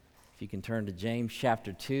If you can turn to James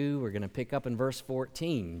chapter 2, we're going to pick up in verse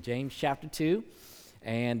 14. James chapter 2,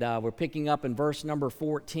 and we're picking up in verse number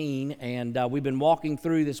 14. And we've been walking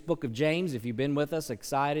through this book of James. If you've been with us,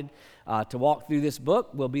 excited to walk through this book.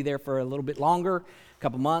 We'll be there for a little bit longer, a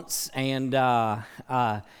couple months. And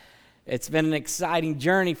it's been an exciting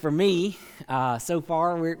journey for me. So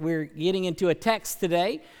far, we're getting into a text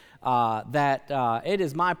today that it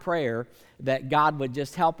is my prayer that God would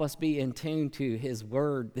just help us be in tune to His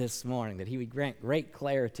Word this morning, that He would grant great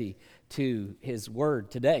clarity to His Word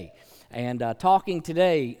today. And talking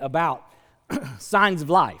today about signs of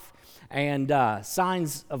life and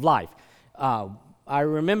signs of life. I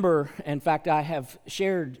remember, in fact, I have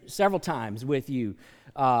shared several times with you,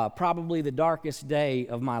 probably the darkest day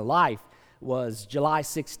of my life was July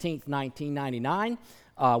 16th, 1999.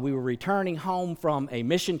 We were returning home from a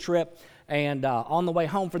mission trip, and on the way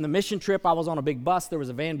home from the mission trip, I was on a big bus. There was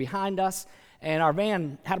a van behind us, and our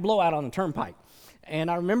van had a blowout on the turnpike. And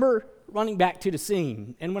I remember running back to the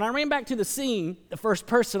scene. And when I ran back to the scene, the first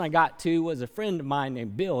person I got to was a friend of mine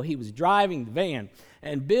named Bill. He was driving the van,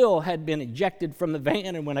 and Bill had been ejected from the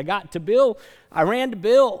van. And when I got to Bill, I ran to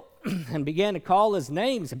Bill and began to call his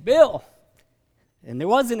name. I said, "Bill." And there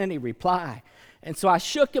wasn't any reply. And so I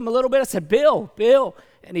shook him a little bit. I said, "Bill, Bill."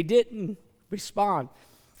 And he didn't respond.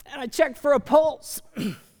 And I checked for a pulse,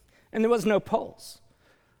 and there was no pulse.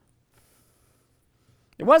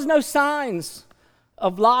 There was no signs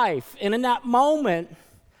of life. And in that moment,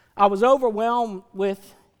 I was overwhelmed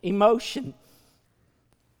with emotion.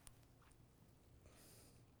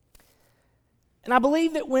 And I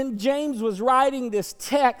believe that when James was writing this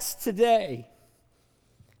text today,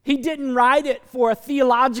 he didn't write it for a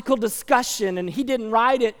theological discussion, and he didn't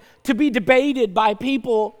write it to be debated by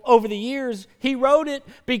people over the years. He wrote it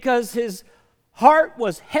because his heart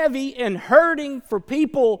was heavy and hurting for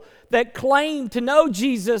people that claimed to know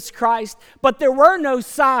Jesus Christ, but there were no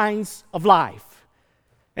signs of life.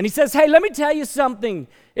 And he says, hey, let me tell you something.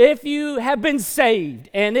 If you have been saved,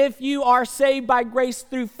 and if you are saved by grace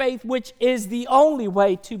through faith, which is the only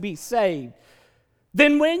way to be saved,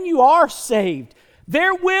 then when you are saved,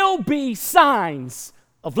 there will be signs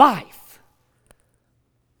of life.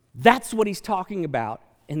 That's what he's talking about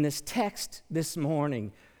in this text this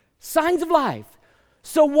morning. Signs of life.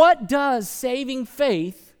 So what does saving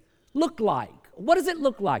faith look like? What does it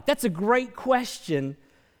look like? That's a great question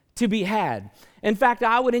to be had. In fact,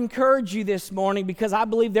 I would encourage you this morning, because I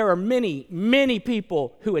believe there are many, many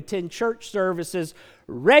people who attend church services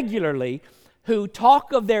regularly who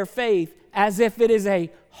talk of their faith as if it is a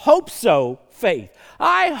hope-so faith.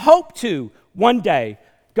 I hope to one day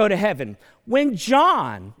go to heaven. When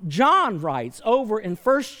John writes over in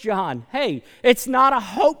 1 John, hey, it's not a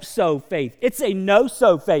hope-so faith, it's a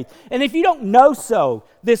know-so faith. And if you don't know so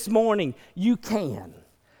this morning, you can.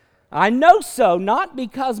 I know so not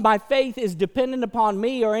because my faith is dependent upon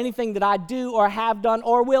me or anything that I do or have done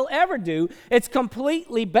or will ever do. It's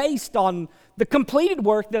completely based on the completed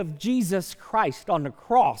work of Jesus Christ on the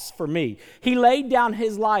cross for me. He laid down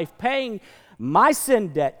His life, paying my sin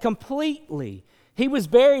debt completely. He was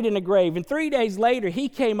buried in a grave, and 3 days later, He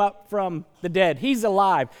came up from the dead. He's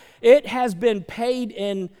alive. It has been paid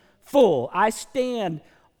in full. I stand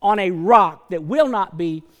on a rock that will not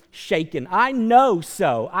be shaken. I know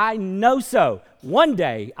so. I know so. One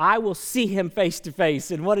day, I will see Him face to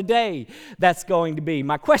face, and what a day that's going to be.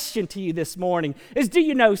 My question to you this morning is, do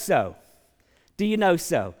you know so? Do you know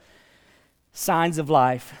so? Signs of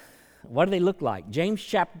life. What do they look like? James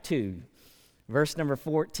chapter 2, verse number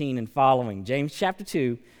 14 and following. James chapter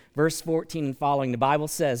 2, verse 14 and following. The Bible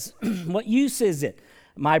says, what use is it,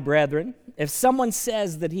 my brethren, if someone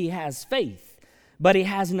says that he has faith, but he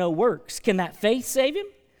has no works? Can that faith save him?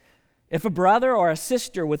 If a brother or a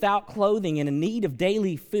sister without clothing and in need of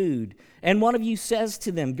daily food, and one of you says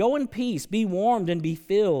to them, go in peace, be warmed and be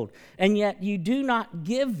filled, and yet you do not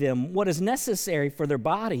give them what is necessary for their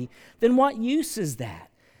body, then what use is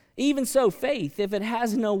that? Even so, faith, if it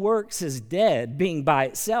has no works, is dead, being by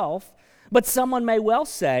itself. But someone may well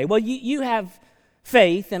say, well, you have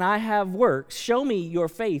faith and I have works. Show me your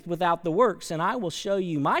faith without the works, and I will show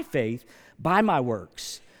you my faith by my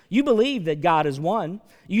works. You believe that God is one.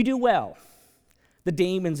 You do well. The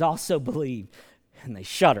demons also believe, and they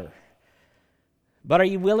shudder. But are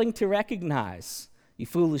you willing to recognize, you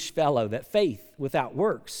foolish fellow, that faith without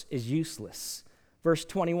works is useless? Verse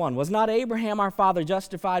 21, was not Abraham our father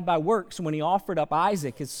justified by works when he offered up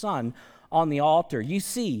Isaac his son on the altar. You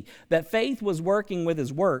see that faith was working with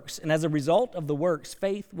his works, and as a result of the works,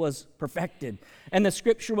 faith was perfected. And the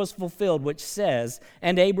scripture was fulfilled, which says,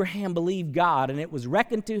 "And Abraham believed God, and it was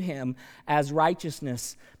reckoned to him as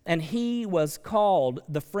righteousness, and he was called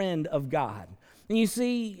the friend of God." And you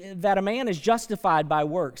see that a man is justified by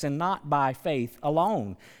works and not by faith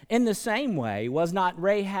alone. In the same way, was not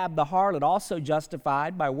Rahab the harlot also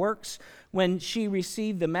justified by works when she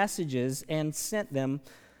received the messages and sent them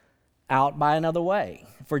out by another way?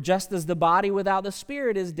 For just as the body without the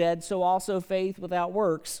spirit is dead, so also faith without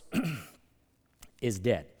works is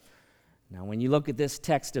dead. Now, when you look at this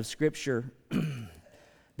text of Scripture,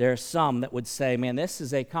 there are some that would say, man, this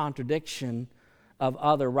is a contradiction of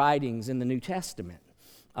other writings in the New Testament.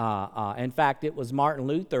 In fact, it was Martin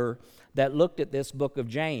Luther that looked at this book of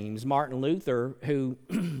James. Martin Luther, who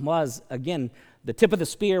was, again, the tip of the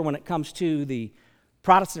spear when it comes to the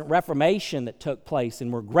Protestant Reformation that took place,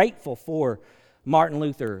 and we're grateful for Martin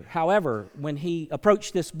Luther. However, when he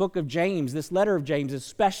approached this book of James, this letter of James,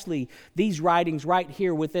 especially these writings right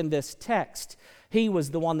here within this text, he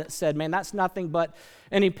was the one that said, man, that's nothing but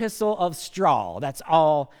an epistle of straw. That's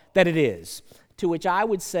all that it is. To which I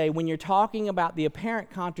would say, when you're talking about the apparent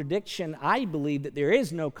contradiction, I believe that there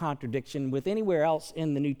is no contradiction with anywhere else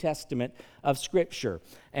in the New Testament of Scripture.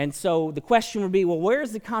 And so the question would be, well,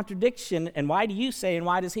 where's the contradiction, and why do you say, and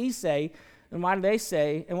why does he say, and why do they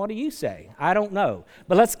say, and what do you say? I don't know.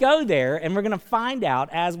 But let's go there, and we're going to find out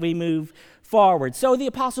as we move forward. So the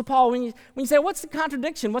Apostle Paul, when you say, what's the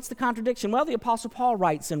contradiction? What's the contradiction? Well, the Apostle Paul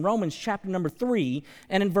writes in Romans chapter number 3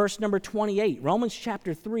 and in verse number 28. Romans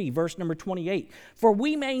chapter 3, verse number 28. For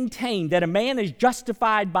we maintain that a man is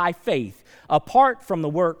justified by faith apart from the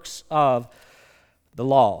works of the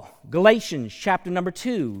law. Galatians chapter number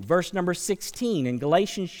 2, verse number 16, and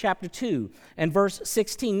Galatians chapter 2 and verse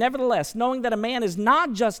 16. Nevertheless, knowing that a man is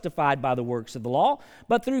not justified by the works of the law,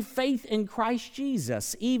 but through faith in Christ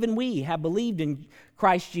Jesus, even we have believed in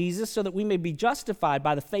Christ Jesus, so that we may be justified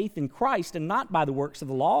by the faith in Christ and not by the works of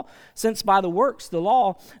the law, since by the works of the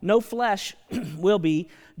law no flesh will be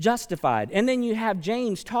justified. And then you have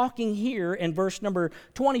James talking here in verse number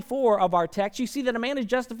 24 of our text. You see that a man is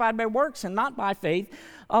justified by works and not by faith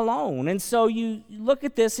alone. And so you look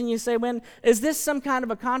at this and you say, well, is this some kind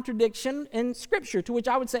of a contradiction in Scripture? To which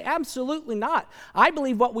I would say, absolutely not. I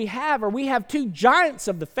believe what we have two giants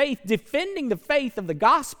of the faith defending the faith of the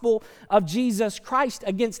gospel of Jesus Christ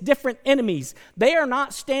against different enemies. They are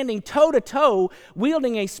not standing toe-to-toe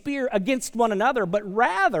wielding a spear against one another, but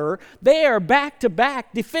rather they are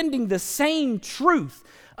back-to-back defending the same truth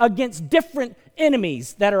against different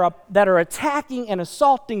enemies that are attacking and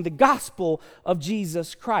assaulting the gospel of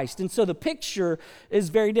Jesus Christ. And so the picture is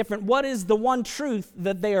very different. What is the one truth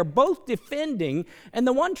that they are both defending? And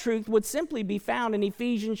the one truth would simply be found in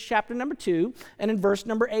Ephesians chapter number 2 and in verse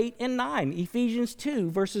number 8 and 9. Ephesians 2,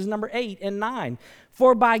 verses number 8 and 9.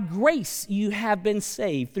 For by grace you have been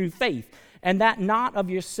saved through faith, and that not of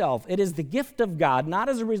yourself. It is the gift of God, not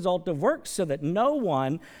as a result of works, so that no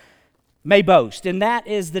one may boast. And that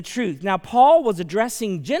is the truth. Now, Paul was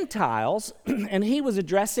addressing Gentiles, and he was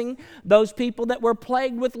addressing those people that were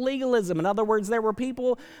plagued with legalism. In other words, there were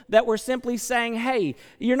people that were simply saying, hey,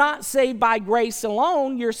 you're not saved by grace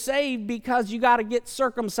alone. You're saved because you got to get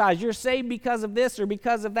circumcised. You're saved because of this or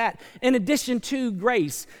because of that, in addition to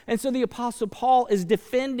grace. And so the Apostle Paul is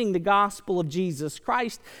defending the gospel of Jesus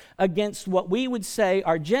Christ against what we would say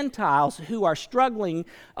are Gentiles who are struggling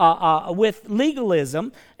with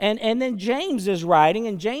legalism. And then James is writing,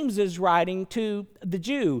 to the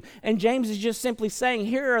Jew. And James is just simply saying,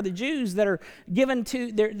 here are the Jews that are given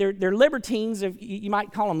to, they're libertines, you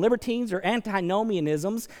might call them libertines or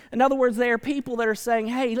antinomianisms. In other words, they are people that are saying,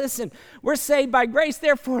 hey, listen, we're saved by grace,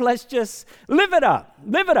 therefore let's just live it up.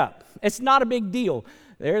 Live it up. It's not a big deal.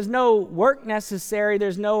 There's no work necessary.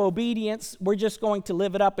 There's no obedience. We're just going to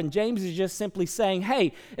live it up. And James is just simply saying,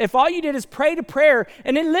 hey, if all you did is pray to prayer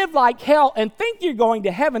and then live like hell and think you're going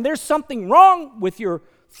to heaven, there's something wrong with your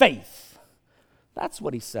faith. That's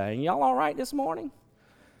what he's saying. Y'all all right this morning?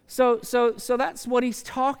 So that's what he's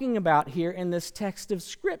talking about here in this text of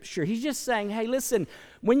Scripture. He's just saying, hey, listen,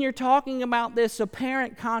 when you're talking about this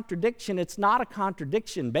apparent contradiction, it's not a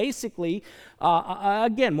contradiction. Basically,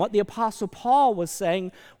 again, what the Apostle Paul was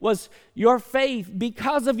saying was your faith,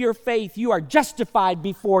 because of your faith, you are justified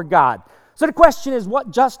before God. So the question is,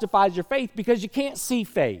 what justifies your faith? Because you can't see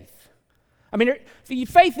faith. I mean,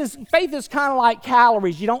 faith is kind of like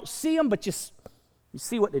calories. You don't see them, but you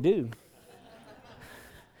see what they do.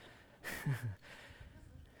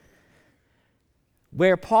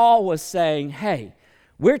 Where Paul was saying, hey,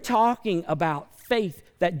 we're talking about faith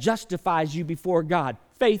that justifies you before God.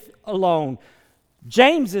 faith alone.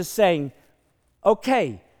 James is saying,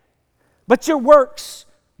 okay, but your works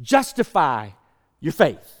justify your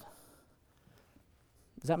faith.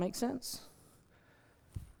 Does that make sense?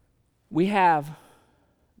 We have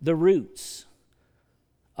the roots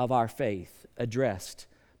of our faith addressed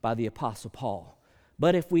by the Apostle Paul.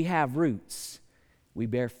 But if we have roots, we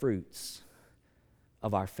bear fruits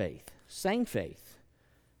of our faith. Same faith.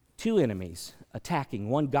 Two enemies attacking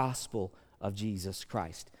one gospel of Jesus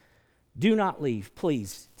Christ. Do not leave,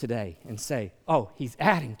 please, today and say, oh, he's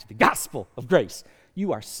adding to the gospel of grace.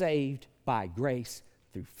 You are saved by grace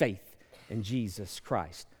through faith in Jesus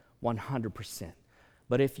Christ, 100%.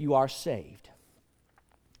 But if you are saved,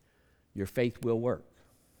 your faith will work.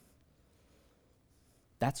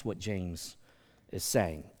 That's what James is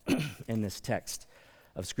saying in this text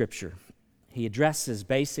of Scripture. He addresses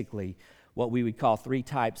basically what we would call three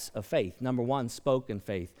types of faith. Number one, spoken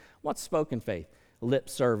faith. What's spoken faith? Lip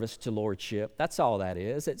service to lordship. That's all that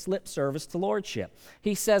is. It's lip service to lordship.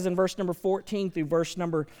 He says in verse number 14 through verse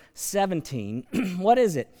number 17, what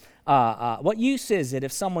is it? What use is it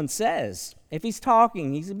if someone says, if he's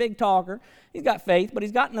talking, he's a big talker, he's got faith, but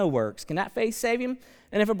he's got no works. Can that faith save him?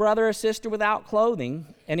 And if a brother or sister without clothing,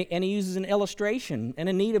 and he uses an illustration, and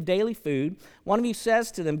in need of daily food, one of you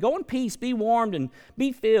says to them, go in peace, be warmed, and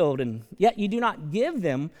be filled, and yet you do not give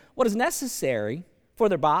them what is necessary for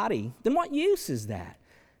their body, then what use is that?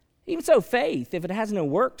 Even so, faith, if it has no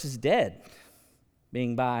works, is dead,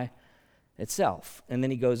 being by itself. And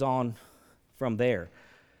then he goes on from there.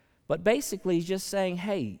 But basically, he's just saying,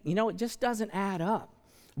 hey, it just doesn't add up.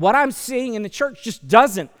 What I'm seeing in the church just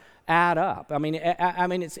doesn't add up. I mean,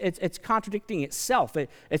 it's contradicting itself.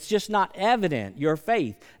 It's just not evident, your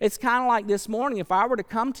faith. It's kind of like this morning, if I were to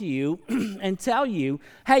come to you and tell you,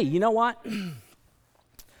 hey, you know what?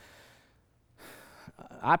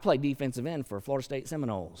 I play defensive end for Florida State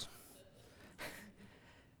Seminoles.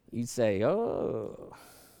 You'd say, oh,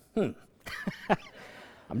 I'm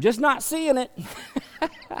just not seeing it.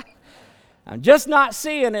 I'm just not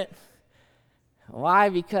seeing it. Why?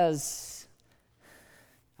 Because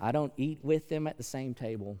I don't eat with them at the same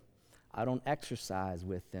table. I don't exercise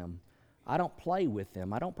with them. I don't play with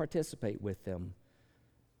them. I don't participate with them.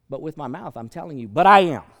 But with my mouth, I'm telling you, but I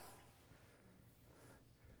am.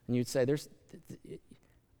 And you'd say,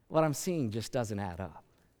 what I'm seeing just doesn't add up.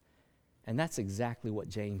 And that's exactly what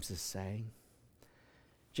James is saying.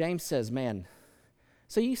 James says, man,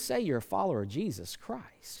 so you say you're a follower of Jesus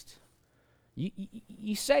Christ.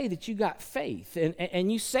 You say that you got faith,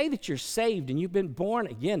 and you say that you're saved, and you've been born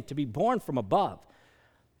again, to be born from above.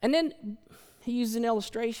 And then he uses an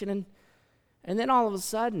illustration, and then all of a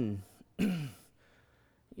sudden,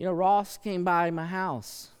 Ross came by my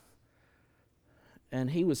house,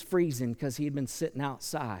 and he was freezing because he had been sitting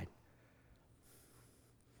outside.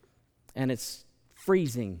 And it's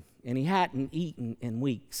freezing, and he hadn't eaten in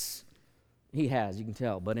weeks. He has, you can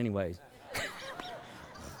tell, but anyways.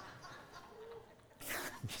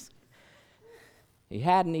 He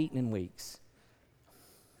hadn't eaten in weeks.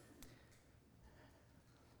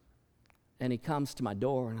 And he comes to my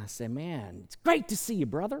door, and I say, man, it's great to see you,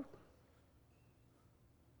 brother.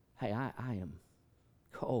 Hey, I am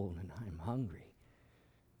cold, and I am hungry.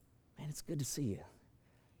 Man, it's good to see you.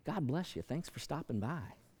 God bless you. Thanks for stopping by.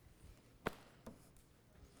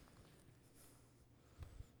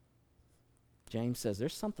 James says,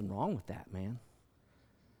 there's something wrong with that, man.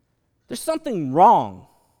 There's something wrong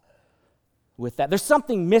with that. There's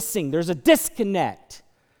something missing. There's a disconnect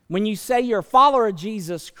when you say you're a follower of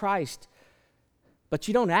Jesus Christ, but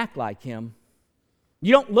you don't act like him.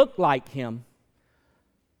 You don't look like him.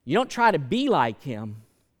 You don't try to be like him.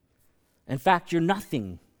 In fact, you're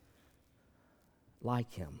nothing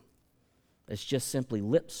like him. It's just simply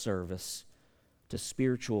lip service to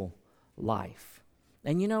spiritual life.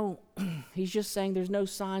 And he's just saying there's no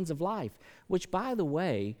signs of life, which, by the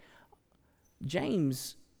way,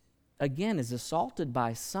 James, again, is assaulted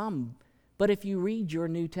by some. But if you read your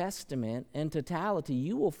New Testament in totality,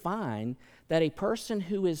 you will find that a person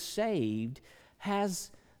who is saved has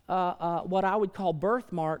what I would call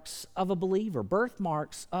birthmarks of a believer,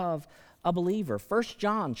 birthmarks of a believer. 1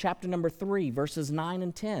 John chapter number 3, verses 9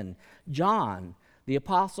 and 10. John, the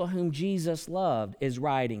apostle whom Jesus loved, is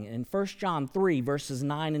writing in 1 John 3, verses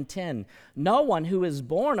 9 and 10. No one who is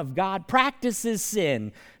born of God practices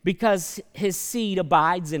sin because his seed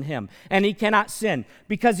abides in him. And he cannot sin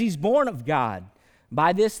because he's born of God.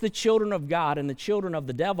 By this the children of God and the children of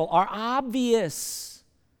the devil are obvious.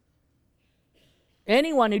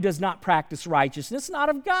 Anyone who does not practice righteousness is not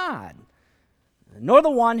of God, nor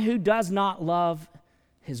the one who does not love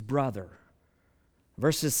his brother.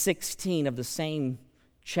 Verses 16 of the same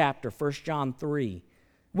chapter, 1 John 3.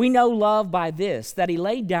 We know love by this, that he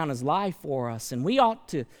laid down his life for us, and we ought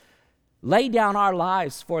to lay down our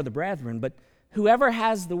lives for the brethren. But whoever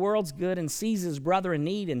has the world's good and sees his brother in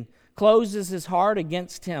need and closes his heart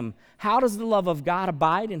against him, how does the love of God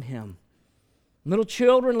abide in him? Little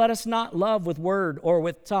children, let us not love with word or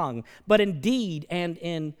with tongue, but in deed and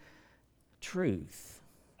in truth.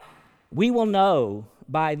 We will know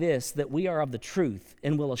by this that we are of the truth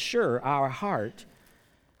and will assure our heart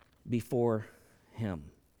before him.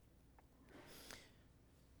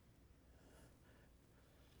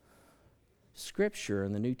 Scripture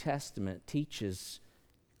in the New Testament teaches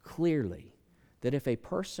clearly that if a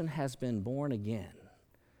person has been born again,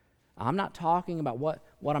 I'm not talking about what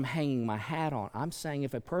I'm hanging my hat on. I'm saying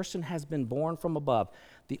if a person has been born from above,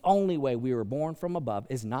 the only way we were born from above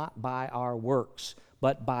is not by our works,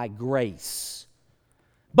 but by grace.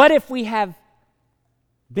 But if we have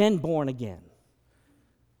been born again,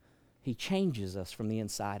 he changes us from the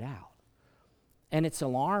inside out. And it's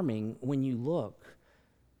alarming when you look,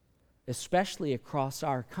 especially across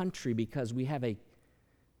our country, because we have a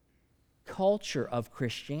culture of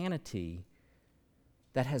Christianity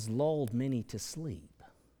that has lulled many to sleep.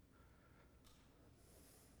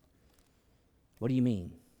 What do you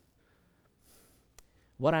mean?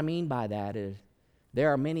 What I mean by that is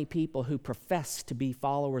there are many people who profess to be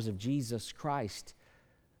followers of Jesus Christ,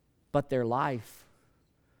 but their life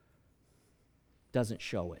doesn't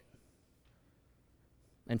show it.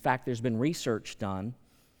 In fact, there's been research done.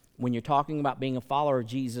 When you're talking about being a follower of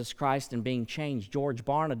Jesus Christ and being changed, George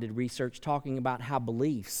Barna did research talking about how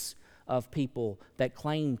beliefs of people that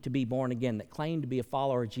claim to be born again, that claim to be a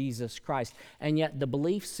follower of Jesus Christ, and yet the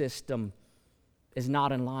belief system is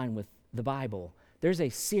not in line with the Bible. There's a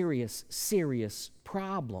serious, serious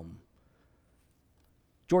problem.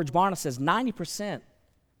 George Barna says 90%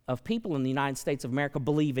 of people in the United States of America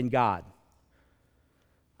believe in God.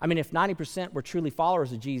 I mean, if 90% were truly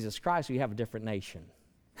followers of Jesus Christ, we have a different nation.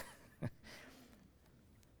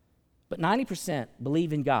 But 90%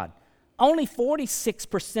 believe in God. Only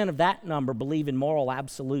 46% of that number believe in moral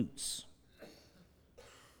absolutes.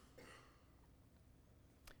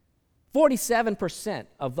 47%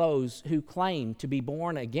 of those who claim to be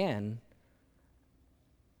born again,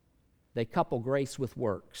 they couple grace with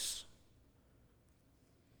works.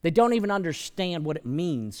 They don't even understand what it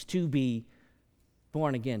means to be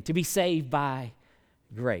born again, to be saved by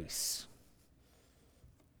grace.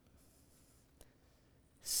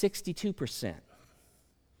 62%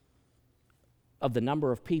 of the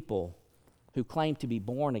number of people who claim to be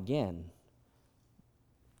born again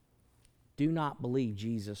do not believe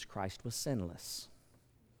Jesus Christ was sinless.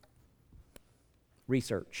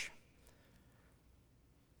 Research.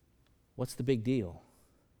 What's the big deal?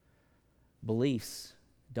 Beliefs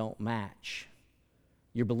don't match.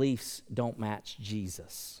 Your beliefs don't match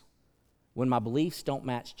Jesus. When my beliefs don't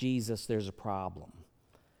match Jesus, there's a problem.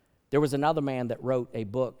 There was another man that wrote a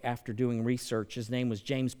book after doing research. His name was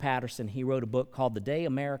James Patterson. He wrote a book called The Day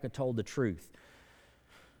America Told the Truth.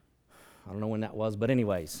 I don't know when that was, but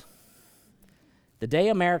anyways. The Day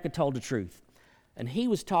America Told the Truth. And he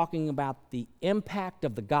was talking about the impact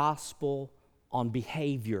of the gospel on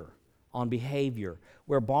behavior.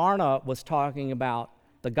 Where Barna was talking about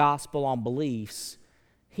the gospel on beliefs,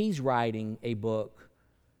 he's writing a book,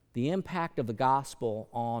 The Impact of the Gospel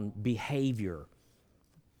on Behavior.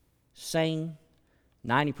 Saying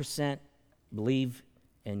 90% believe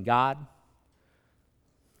in God.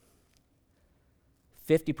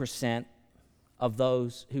 50% of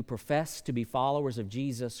those who profess to be followers of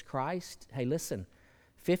Jesus Christ, hey, listen,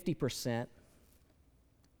 50%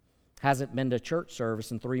 hasn't been to church service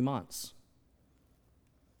in 3 months.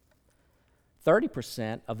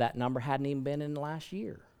 30% of that number hadn't even been in the last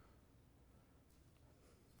year.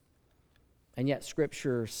 And yet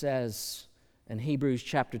Scripture says in Hebrews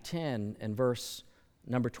chapter 10 and verse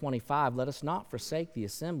number 25, let us not forsake the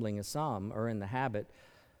assembling as some are in the habit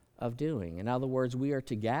of doing. In other words, we are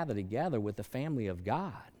to gather together with the family of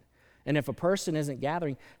God. And if a person isn't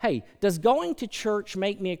gathering, hey, does going to church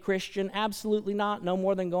make me a Christian? Absolutely not. No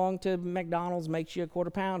more than going to McDonald's makes you a quarter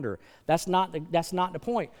pounder. That's not the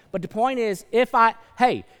point. But the point is, if I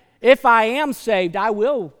am saved, I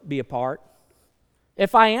will be a part.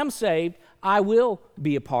 If I am saved, I will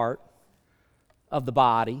be a part of the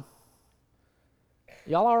body.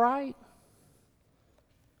 Y'all all right?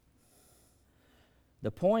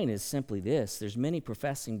 The point is simply this. There's many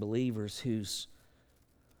professing believers whose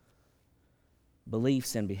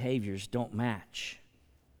beliefs and behaviors don't match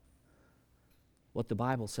what the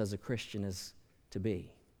Bible says a Christian is to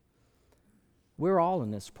be. We're all in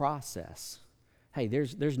this process. hey,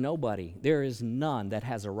 there's nobody, there is none that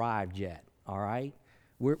has arrived yet, all right?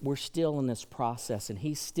 We're still in this process, and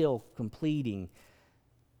he's still completing.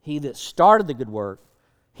 He that started the good work,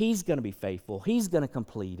 he's going to be faithful. He's going to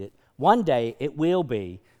complete it. One day it will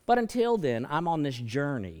be. But until then, I'm on this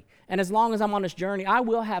journey. And as long as I'm on this journey, I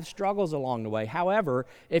will have struggles along the way. However,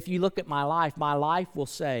 if you look at my life will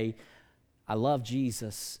say, I love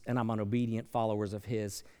Jesus and I'm an obedient follower of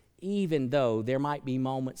his, even though there might be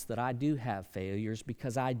moments that I do have failures,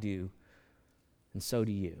 because I do, and so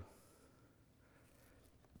do you.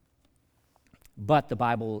 But the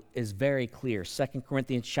Bible is very clear. 2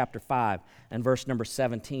 Corinthians chapter 5 and verse number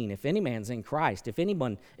 17. If any man's in Christ, if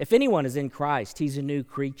anyone is in Christ, he's a new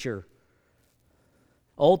creature.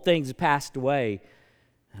 Old things have passed away,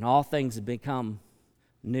 and all things have become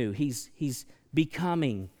new. He's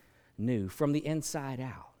becoming new from the inside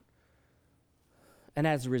out. And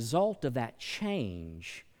as a result of that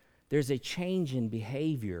change, there's a change in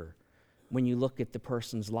behavior when you look at the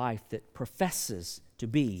person's life that professes to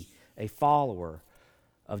be a follower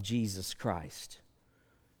of Jesus Christ.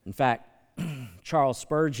 In fact, Charles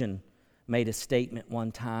Spurgeon made a statement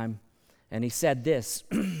one time, and he said this,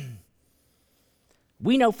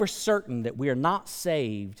 we know for certain that we are not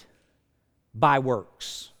saved by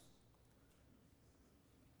works,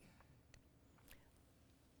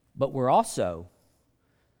 but we're also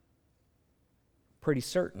pretty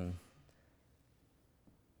certain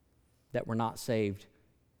that we're not saved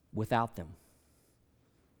without them.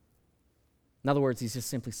 In other words, he's just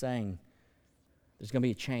simply saying there's going to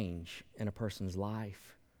be a change in a person's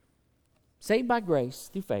life. Saved by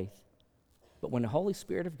grace through faith, but when the Holy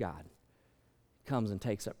Spirit of God comes and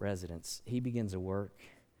takes up residence, he begins to work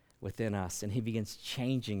within us, and he begins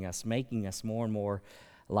changing us, making us more and more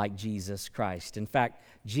like Jesus Christ. In fact,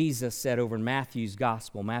 Jesus said over in Matthew's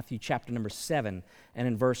gospel, Matthew chapter number 7, and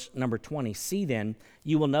in verse number 20, see then,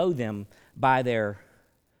 you will know them by their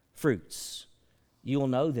fruits. You will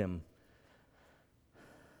know them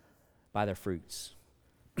by their fruits.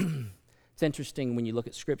 It's interesting when you look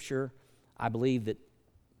at Scripture. I believe that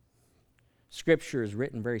Scripture is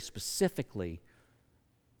written very specifically,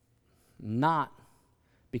 not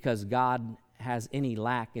because God has any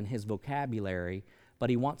lack in his vocabulary, but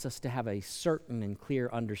he wants us to have a certain and clear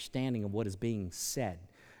understanding of what is being said.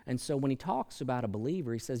 And so when he talks about a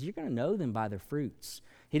believer, he says, you're going to know them by their fruits.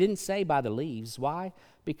 He didn't say by the leaves. Why?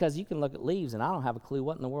 Because you can look at leaves and I don't have a clue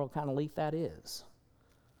what in the world kind of leaf that is.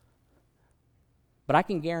 But I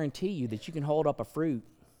can guarantee you that you can hold up a fruit,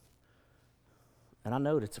 and I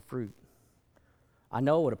know it's a fruit. I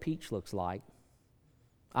know what a peach looks like.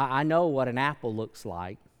 I know what an apple looks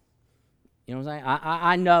like. You know what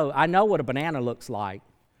I'm saying? I know what a banana looks like.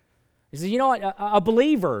 He says, you know what? A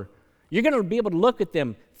believer, you're going to be able to look at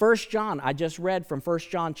them. 1 John, I just read from 1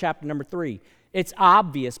 John chapter number 3. It's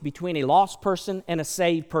obvious between a lost person and a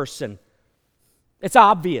saved person. It's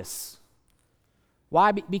obvious.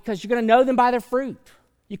 Why? Because you're going to know them by their fruit.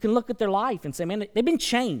 You can look at their life and say, man, they've been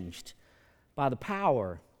changed by the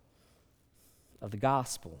power of the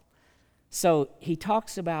gospel. So he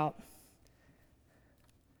talks about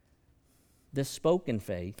this spoken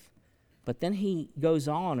faith, but then he goes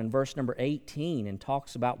on in verse number 18 and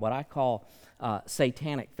talks about what I call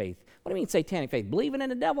satanic faith. What do you mean satanic faith? Believing in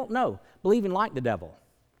the devil? No, believing like the devil.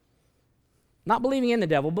 Not believing in the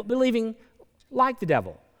devil, but believing like the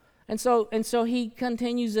devil. And so he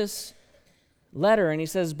continues this letter and he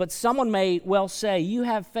says, but someone may well say, you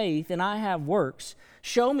have faith and I have works.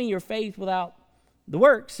 Show me your faith without the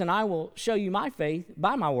works, and I will show you my faith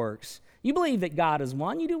by my works. You believe that God is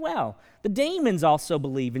one, you do well. The demons also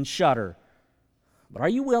believe and shudder. But are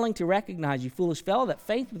you willing to recognize, you foolish fellow, that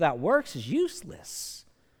faith without works is useless?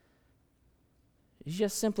 He's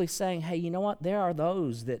just simply saying, hey, you know what? There are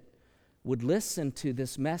those that would listen to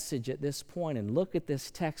this message at this point and look at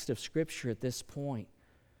this text of Scripture at this point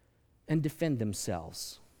and defend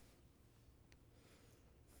themselves.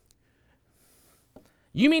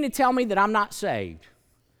 You mean to tell me that I'm not saved?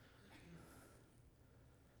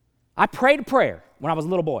 I prayed a prayer when I was a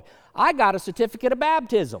little boy. I got a certificate of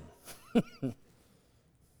baptism.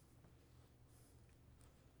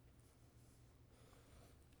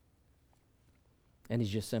 And he's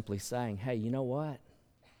just simply saying, hey, you know what?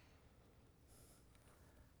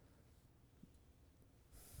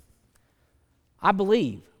 I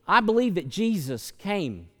believe that Jesus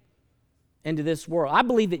came into this world. I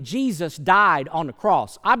believe that Jesus died on the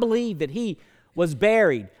cross. I believe that he was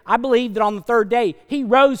buried. I believe that on the third day he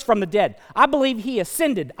rose from the dead. I believe he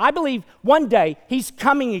ascended. I believe one day he's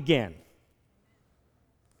coming again.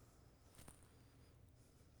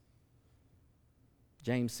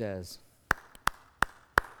 James says,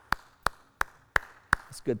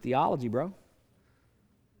 That's good theology, bro.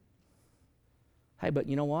 Hey, but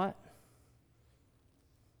you know what?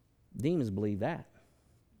 Demons believe that.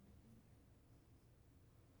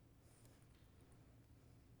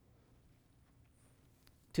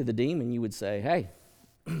 To the demon, you would say, hey,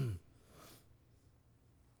 you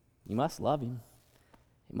must love him.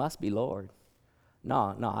 He must be Lord.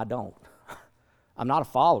 No, I don't. I'm not a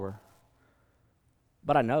follower.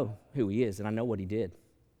 But I know who he is, and I know what he did.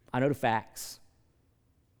 I know the facts.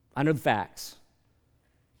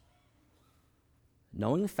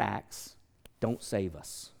 Knowing the facts don't save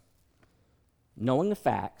us. Knowing the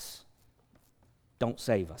facts don't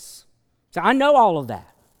save us. So I know all of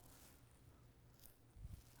that.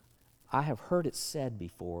 I have heard it said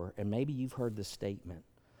before, and maybe you've heard this statement.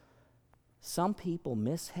 Some people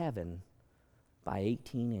miss heaven by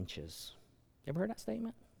 18 inches. You ever heard that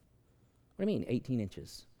statement? What do you mean, 18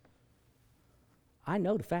 inches? I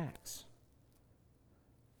know the facts,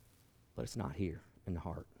 but it's not here in the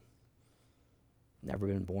heart. Never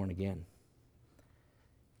been born again.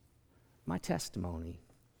 My testimony,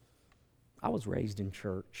 I was raised in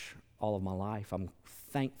church all of my life. I'm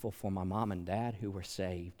thankful for my mom and dad who were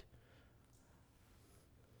saved.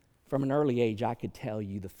 From an early age, I could tell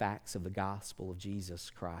you the facts of the gospel of Jesus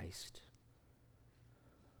Christ.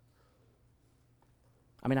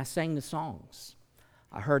 I mean, I sang the songs.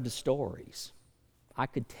 I heard the stories. I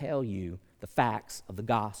could tell you the facts of the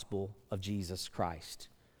gospel of Jesus Christ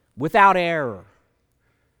without error.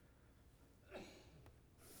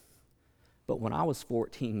 But when I was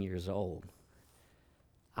 14 years old,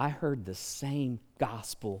 I heard the same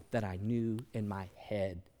gospel that I knew in my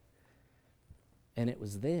head. And it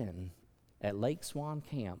was then at Lake Swan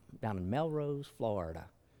Camp down in Melrose, Florida,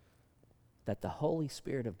 that the Holy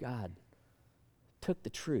Spirit of God took the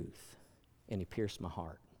truth and he pierced my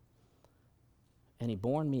heart. And he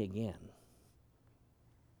born me again.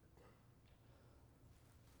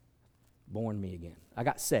 Born me again. I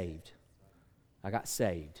got saved.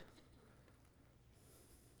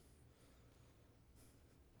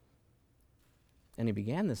 And he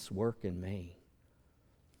began this work in me.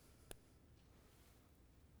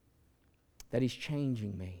 That he's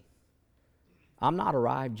changing me. I'm not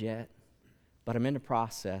arrived yet, but I'm in the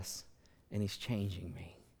process, and he's changing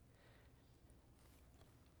me.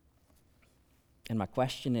 And my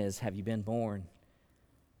question is, have you been born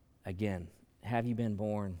again? Have you been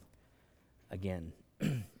born again?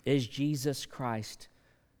 Is Jesus Christ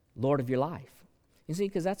Lord of your life? You see,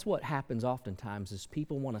 because that's what happens oftentimes is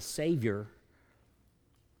people want a Savior,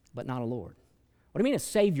 but not a Lord. What do you mean a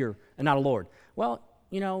Savior and not a Lord? Well,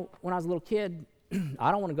 you know, when I was a little kid,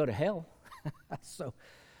 I don't want to go to hell. So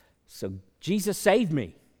Jesus saved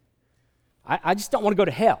me. I just don't want to go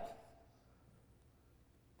to hell.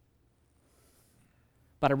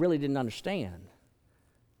 But I really didn't understand.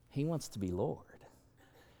 He wants to be Lord.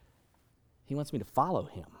 He wants me to follow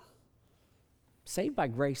him. Saved by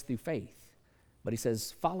grace through faith. But he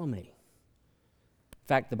says, follow me. In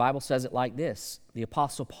fact, the Bible says it like this. The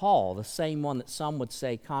Apostle Paul, the same one that some would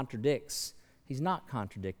say contradicts, he's not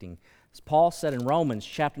contradicting. As Paul said in Romans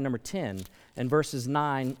chapter number 10 and verses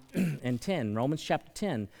 9 and 10, Romans chapter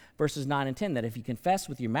 10, verses 9 and 10, that if you confess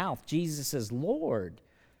with your mouth Jesus is Lord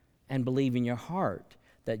and believe in your heart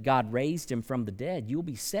that God raised him from the dead, you will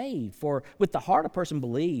be saved. For with the heart a person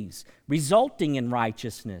believes, resulting in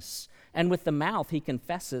righteousness, and with the mouth he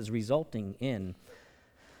confesses, resulting in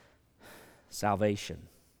salvation.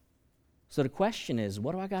 So the question is,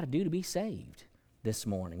 what do I got to do to be saved this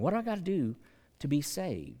morning? What do I got to do to be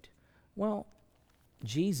saved? Well,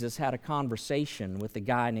 Jesus had a conversation with a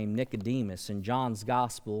guy named Nicodemus in John's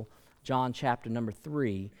Gospel, John chapter number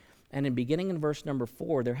 3. And in beginning in verse number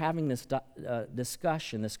 4, they're having this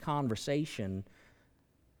discussion, this conversation.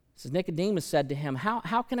 It says, Nicodemus said to him,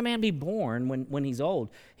 How can a man be born when he's old?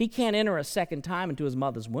 He can't enter a second time into his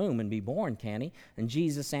mother's womb and be born, can he? And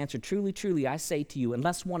Jesus answered, Truly, truly, I say to you,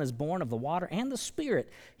 unless one is born of the water and the Spirit,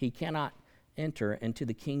 he cannot enter into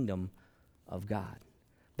the kingdom of God.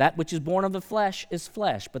 That which is born of the flesh is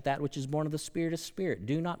flesh, but that which is born of the Spirit is spirit.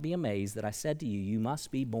 Do not be amazed that I said to you, you must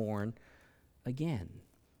be born again.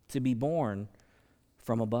 To be born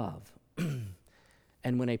from above.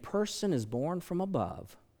 And when a person is born from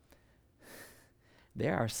above,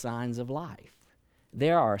 there are signs of life.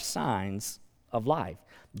 There are signs of life.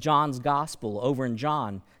 John's Gospel over in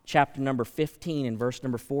John chapter number 15 and verse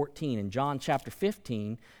number 14. In John chapter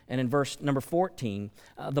 15 and in verse number 14,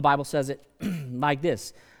 the Bible says it like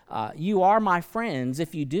this. You are my friends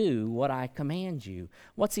if you do what I command you.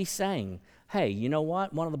 What's he saying? Hey, you know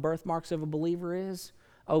what? One of the birthmarks of a believer is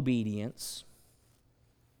obedience.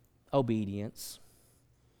 Obedience.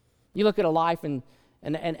 You look at a life and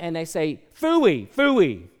and they say, phooey,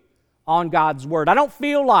 phooey on God's word. I don't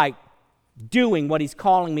feel like doing what he's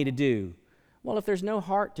calling me to do. Well, if there's no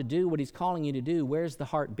heart to do what he's calling you to do, where's the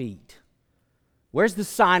heartbeat? Where's the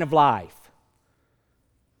sign of life?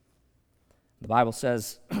 The Bible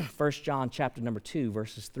says, 1 John chapter number 2,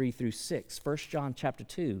 verses 3 through 6. 1 John chapter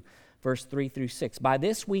 2, verse 3 through 6. By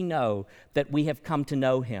this we know that we have come to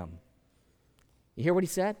know him. You hear what he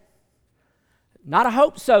said? Not a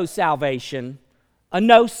hope-so salvation, a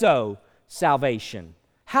know-so salvation.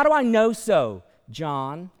 How do I know so,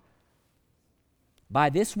 John? By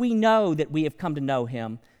this we know that we have come to know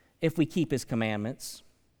him if we keep his commandments.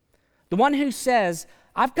 The one who says,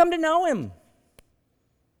 I've come to know him,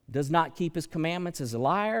 does not keep his commandments is a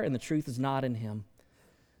liar, and the truth is not in him.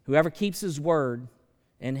 Whoever keeps his word,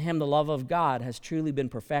 in him the love of God has truly been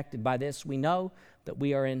perfected. By this we know that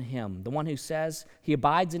we are in him. The one who says he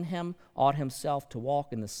abides in him ought himself to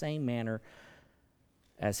walk in the same manner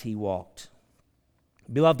as he walked.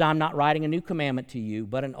 Beloved, I'm not writing a new commandment to you,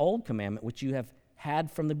 but an old commandment which you have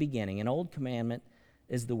had from the beginning. An old commandment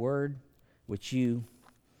is the word which you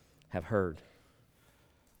have heard.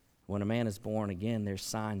 When a man is born again, there's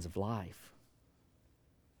signs of life.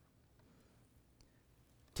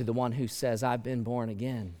 To the one who says, I've been born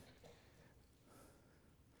again,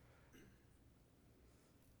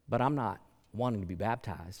 but I'm not wanting to be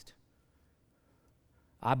baptized.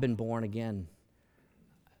 I've been born again,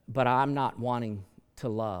 but I'm not wanting to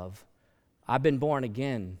love. I've been born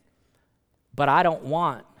again, but I don't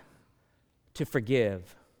want to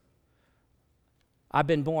forgive. I've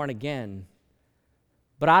been born again,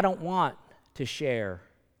 but I don't want to share.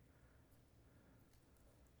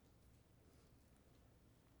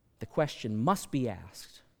 The question must be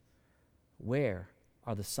asked, where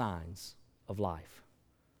are the signs of life?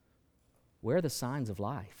 Where are the signs of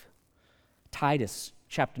life? Titus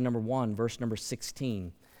chapter number 1, verse number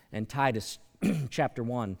 16. And Titus chapter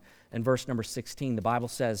 1 and verse number 16, the Bible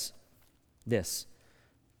says this: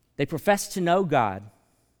 they profess to know God,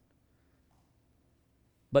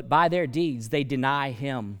 but by their deeds they deny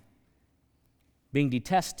him, being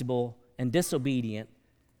detestable and disobedient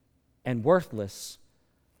and worthless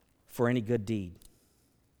for any good deed.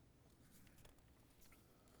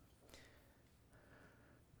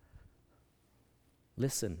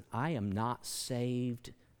 Listen, I am not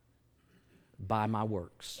saved by my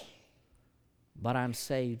works, but I'm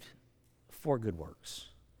saved for good works.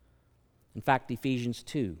 In fact, Ephesians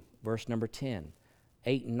 2, verse number 10,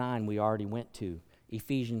 8 and 9 we already went to.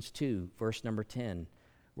 Ephesians 2, verse number 10.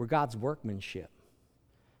 We're God's workmanship,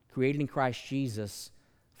 created in Christ Jesus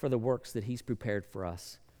for the works that he's prepared for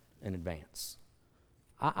us in advance.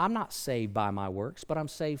 I'm not saved by my works, but I'm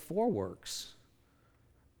saved for works.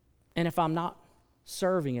 And if I'm not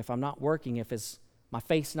serving, if I'm not working, if my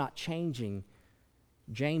faith's not changing,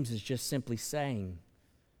 James is just simply saying,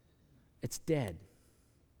 it's dead.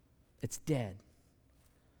 It's dead.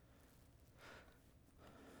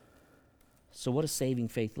 So what does saving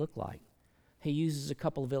faith look like? He uses a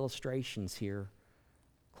couple of illustrations here,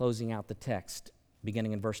 closing out the text,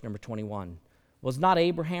 beginning in verse number 21. Was not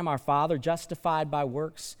Abraham our father justified by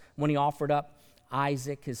works when he offered up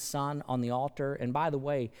Isaac his son on the altar? And by the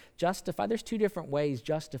way, justified, there's two different ways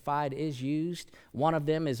justified is used. One of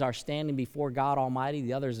them is our standing before God Almighty.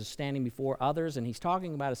 The other is standing before others. And he's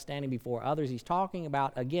talking about a standing before others. He's talking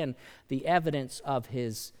about, again, the evidence of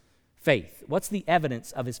his faith. What's the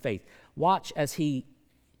evidence of his faith? Watch as he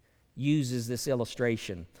uses this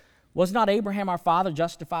illustration. Was not Abraham our father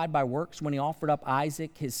justified by works when he offered up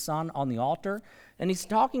Isaac his son on the altar? And he's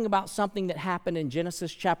talking about something that happened in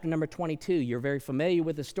Genesis chapter number 22. You're very familiar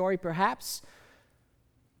with the story perhaps.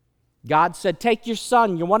 God said, take your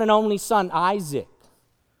son, your one and only son, Isaac,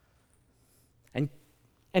 and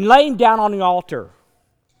lay him down on the altar.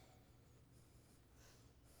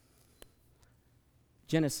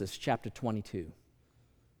 Genesis chapter 22.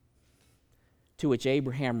 To which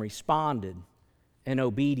Abraham responded in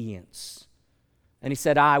obedience. And he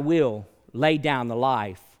said, I will lay down the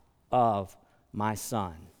life of my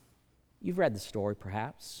son. You've read the story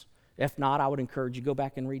perhaps. If not, I would encourage you to go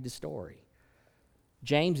back and read the story.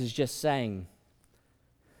 James is just saying,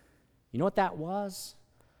 you know what that was?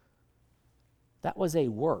 That was a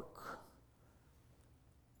work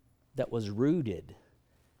that was rooted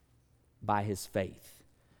by his faith.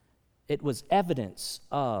 It was evidence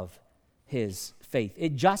of his faith.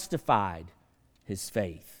 It justified his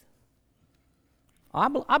faith.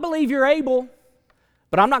 I believe you're able,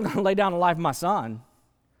 but I'm not going to lay down the life of my son.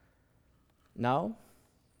 No.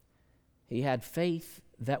 He had faith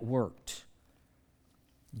that worked.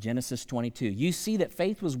 Genesis 22. You see that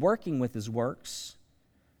faith was working with his works,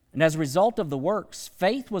 And as a result of the works,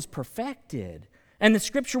 faith was perfected. And the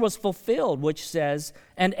scripture was fulfilled, which says,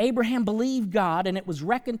 "And Abraham believed God, and it was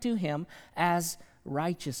reckoned to him as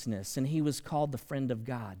righteousness, and he was called the friend of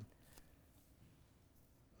God."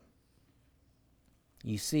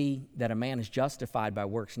 You see that a man is justified by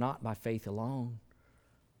works, not by faith alone.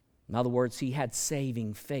 In other words, he had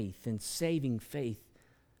saving faith, and saving faith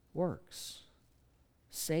works.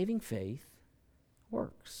 Saving faith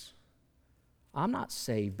works. I'm not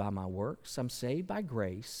saved by my works. I'm saved by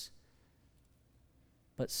grace.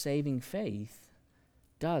 But saving faith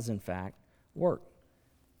does, in fact, work.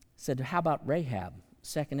 Said, how about Rahab?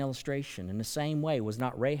 Second illustration. In the same way, was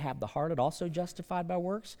not Rahab the harlot also justified by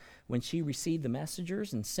works when she received the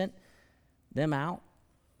messengers and sent them out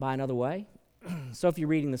by another way? So if you're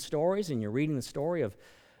reading the stories and you're reading the story of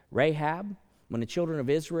Rahab, when the children of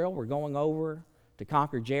Israel were going over to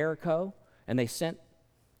conquer Jericho, and they sent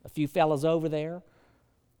a few fellows over there,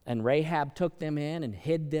 and Rahab took them in and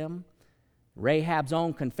hid them. Rahab's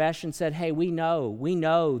own confession said, "Hey, we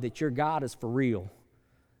know that your God is for real,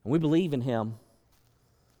 and we believe in him."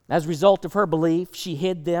 As a result of her belief, she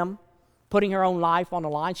hid them, putting her own life on the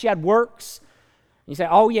line. She had works. You say,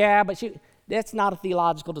 "Oh yeah, but that's not a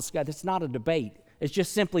theological discussion. It's not a debate. It's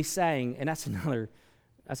just simply saying," and that's another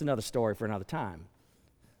story for another time.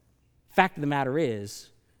 Fact of the matter is,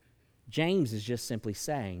 James is just simply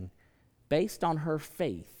saying, based on her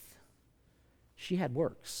faith, she had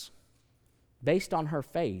works. Based on her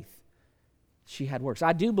faith, she had works.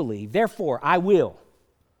 I do believe, therefore I will.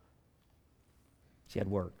 She had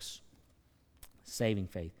works. Saving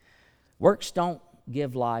faith. Works don't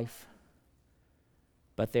give life,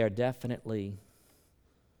 but they are definitely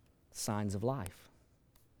signs of life.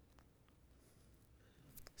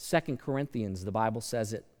 2 Corinthians, the Bible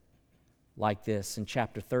says it like this in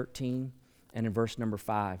chapter 13 and in verse number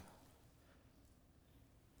 5.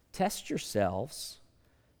 Test yourselves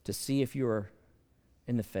to see if you are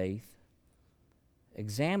in the faith.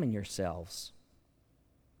 Examine yourselves.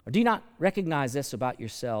 Or do you not recognize this about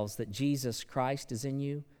yourselves, that Jesus Christ is in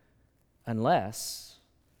you, unless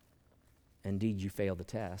indeed you fail the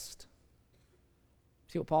test?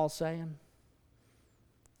 See what Paul's saying?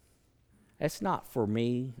 It's not for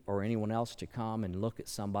me or anyone else to come and look at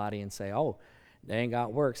somebody and say, "Oh, they ain't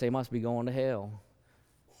got works, they must be going to hell."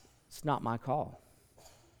 It's not my call.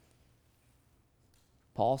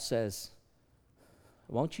 Paul says,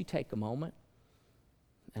 won't you take a moment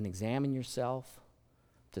and examine yourself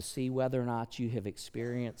to see whether or not you have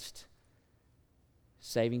experienced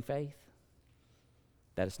saving faith?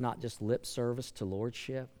 That it's not just lip service to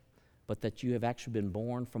lordship, but that you have actually been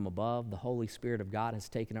born from above. The Holy Spirit of God has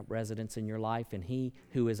taken up residence in your life, and He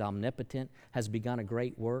who is omnipotent has begun a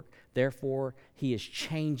great work. Therefore, He is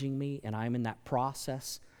changing me, and I'm in that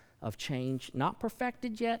process of change. Not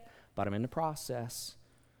perfected yet, but I'm in the process.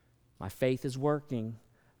 My faith is working.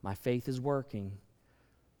 My faith is working.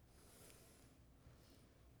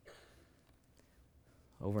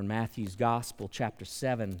 Over in Matthew's Gospel, chapter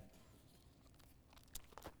 7,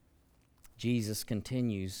 Jesus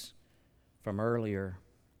continues from earlier.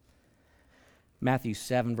 Matthew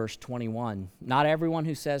 7, verse 21. "Not everyone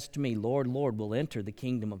who says to me, 'Lord, Lord,' will enter the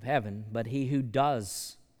kingdom of heaven, but he who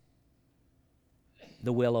does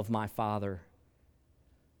the will of my Father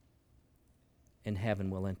in heaven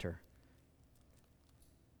will enter.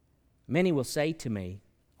 Many will say to me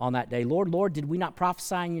on that day, 'Lord, Lord, did we not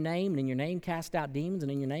prophesy in your name, and in your name cast out demons,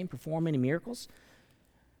 and in your name perform many miracles?'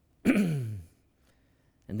 And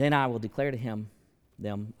then I will declare to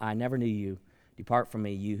them, 'I never knew you. Depart from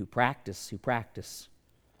me, you who practice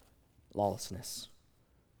lawlessness.'"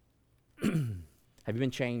 Have you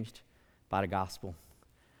been changed by the gospel?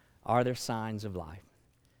 Are there signs of life?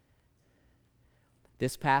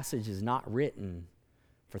 This passage is not written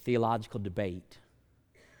for theological debate,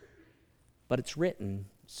 but it's written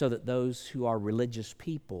so that those who are religious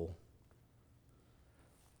people,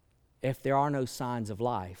 if there are no signs of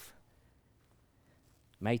life,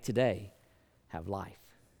 may today have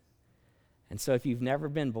life. And so if you've never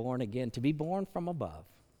been born again, to be born from above,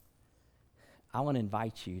 I want to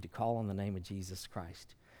invite you to call on the name of Jesus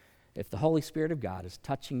Christ. If the Holy Spirit of God is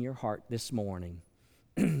touching your heart this morning,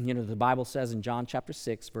 the Bible says in John chapter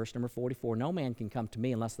 6, verse number 44, "No man can come to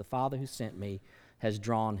me unless the Father who sent me has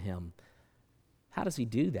drawn him." How does He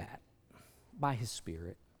do that? By His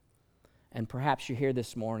Spirit. And perhaps you're here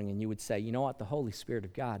this morning and you would say, "You know what? The Holy Spirit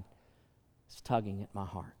of God is tugging at my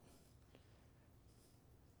heart."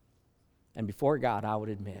 And before God, I would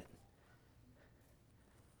admit,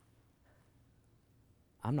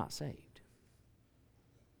 I'm not saved.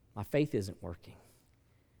 My faith isn't working.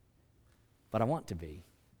 But I want to be.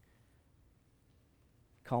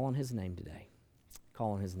 Call on His name today.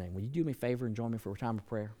 Call on His name. Will you do me a favor and join me for a time of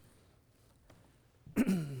prayer?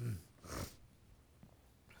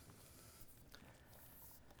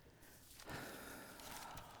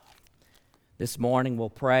 This morning we'll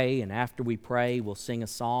pray, and after we pray, we'll sing a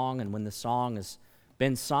song. And when the song has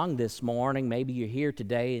been sung this morning, maybe you're here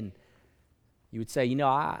today and you would say, you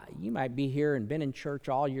might be here and been in church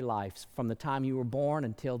all your life, from the time you were born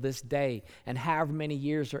until this day, and however many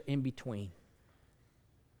years are in between.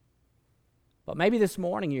 But maybe this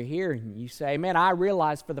morning you're here and you say, man, I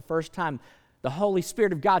realized for the first time the Holy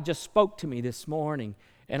Spirit of God just spoke to me this morning,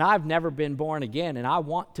 and I've never been born again, and I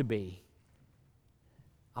want to be.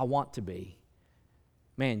 I want to be.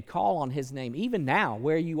 Man, call on His name. Even now,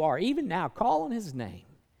 where you are, even now, call on His name.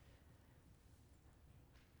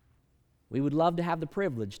 We would love to have the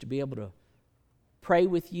privilege to be able to pray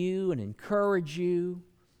with you and encourage you.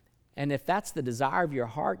 And if that's the desire of your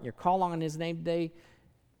heart and you're calling on His name today,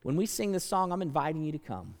 when we sing this song, I'm inviting you to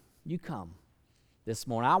come. You come this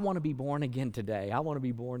morning. I want to be born again today. I want to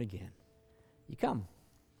be born again. You come.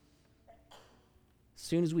 As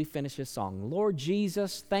soon as we finish this song, Lord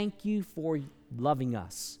Jesus, thank you for loving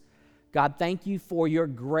us. God, thank you for your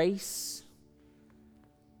grace.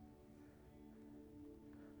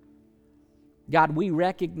 God, we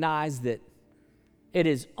recognize that it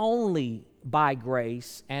is only by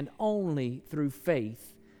grace and only through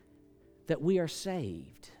faith that we are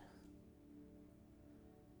saved.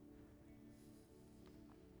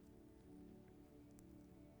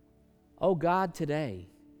 Oh God, today,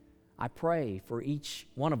 I pray for each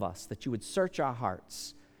one of us that you would search our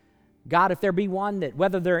hearts. God, if there be one that,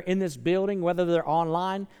 whether they're in this building, whether they're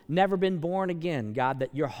online, never been born again, God,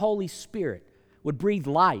 that your Holy Spirit would breathe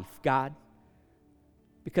life, God.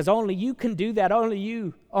 Because only you can do that. Only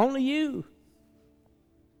you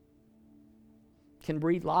can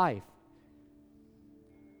breathe life.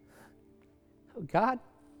 Oh, God,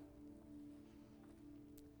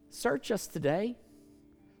 search us today.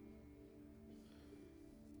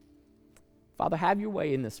 Father, have your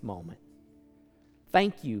way in this moment.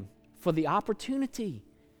 Thank you for the opportunity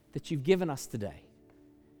that you've given us today.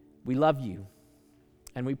 We love you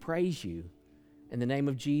and we praise you. In the name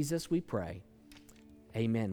of Jesus, we pray. Amen.